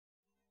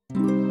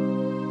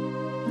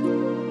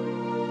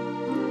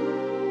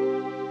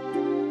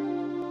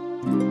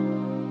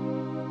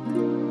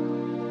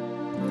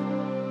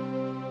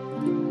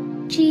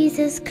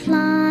Jesus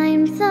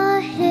climbed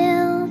the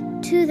hill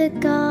to the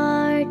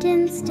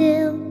garden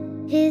still.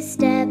 His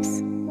steps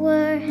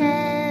were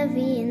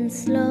heavy and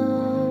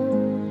slow.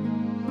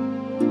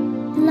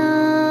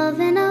 Love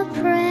and a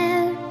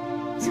prayer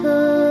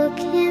took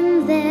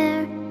him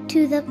there,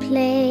 to the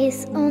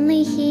place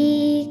only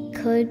he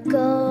could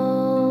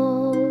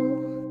go.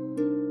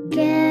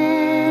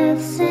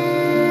 Gethsemane.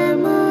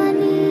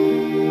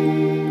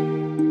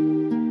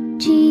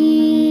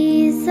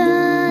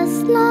 Jesus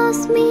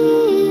loves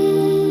me,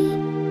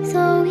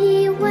 so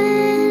he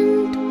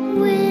went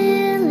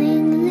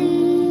willingly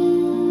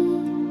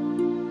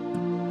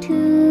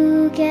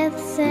to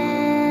Gethsemane.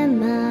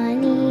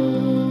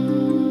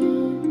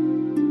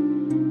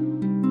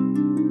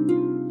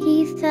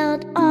 He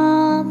felt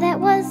all that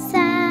was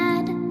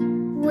sad,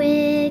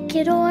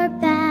 wicked or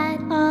bad,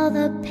 all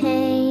the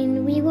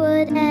pain we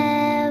would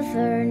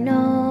ever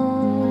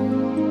know.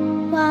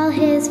 While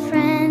his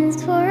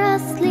friends were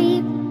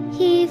asleep,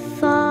 he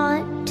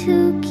fought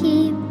to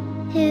keep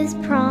his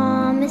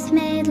promise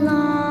made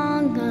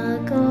long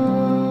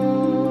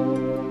ago.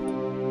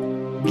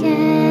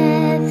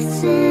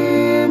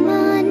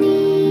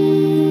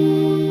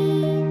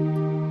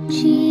 Gethsemane.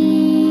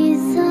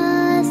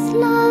 Jesus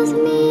loves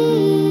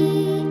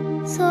me,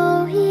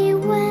 so he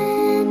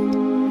went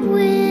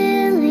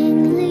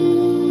willingly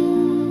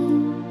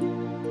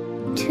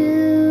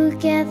to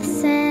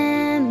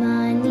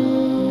Gethsemane.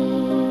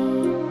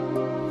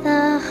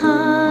 The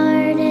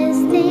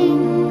hardest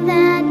thing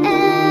that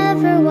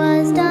ever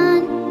was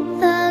done,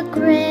 the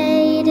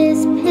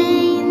greatest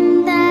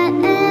pain that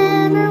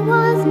ever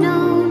was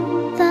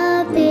known,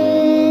 the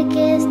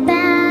biggest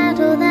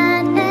battle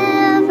that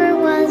ever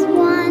was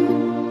won.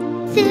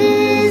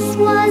 This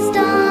was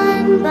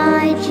done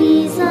by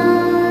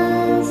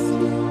Jesus.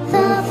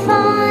 The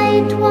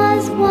fight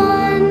was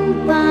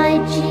won by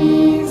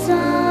Jesus.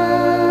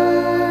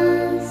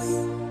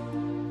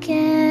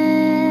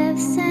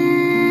 Gethsemane.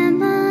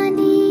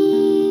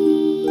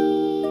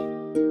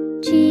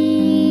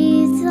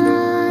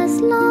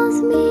 Jesus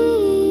loves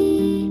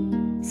me,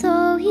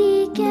 so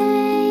he gave